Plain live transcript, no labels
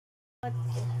What?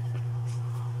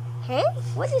 Hey,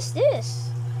 what is this?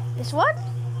 This one?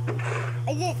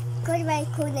 I did good by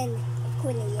Kunan.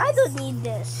 Yes. I don't need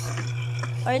this.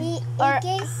 It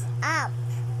gives up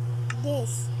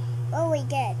this. What we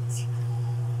get?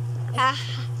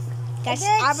 Guys,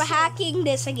 I'm hacking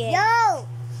this again. No.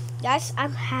 Guys,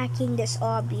 I'm hacking this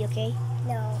Obby, okay?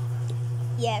 No.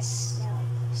 Yes. No.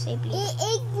 Say please.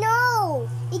 No.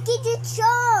 It gives you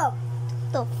chop.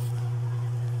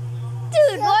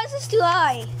 Dude, why is this too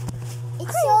high?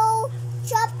 It's so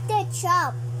chop the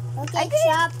chop. Okay,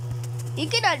 chop. You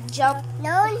cannot jump.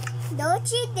 No, don't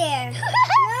cheat there.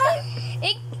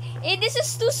 This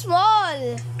is too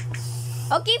small.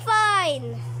 Okay,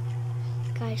 fine.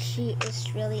 Guys, she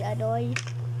is really annoying.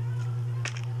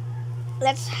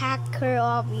 Let's hack her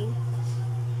Obby.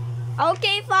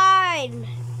 Okay, fine.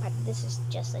 But this is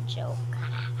just a joke.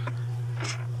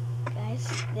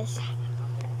 Guys, this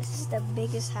is the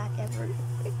biggest hack ever.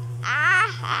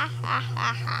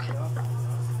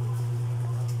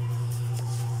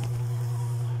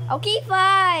 Okay,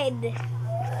 fine.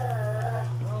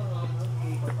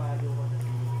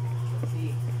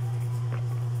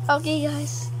 Okay,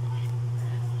 guys.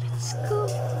 Let's go.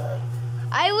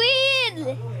 I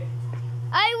win!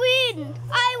 I win!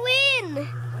 I win!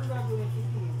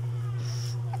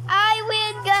 I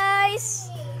win, guys!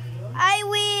 I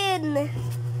win!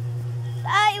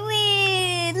 I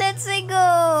win! Let's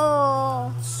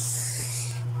go!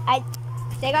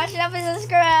 Take off,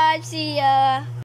 subscribe. See ya!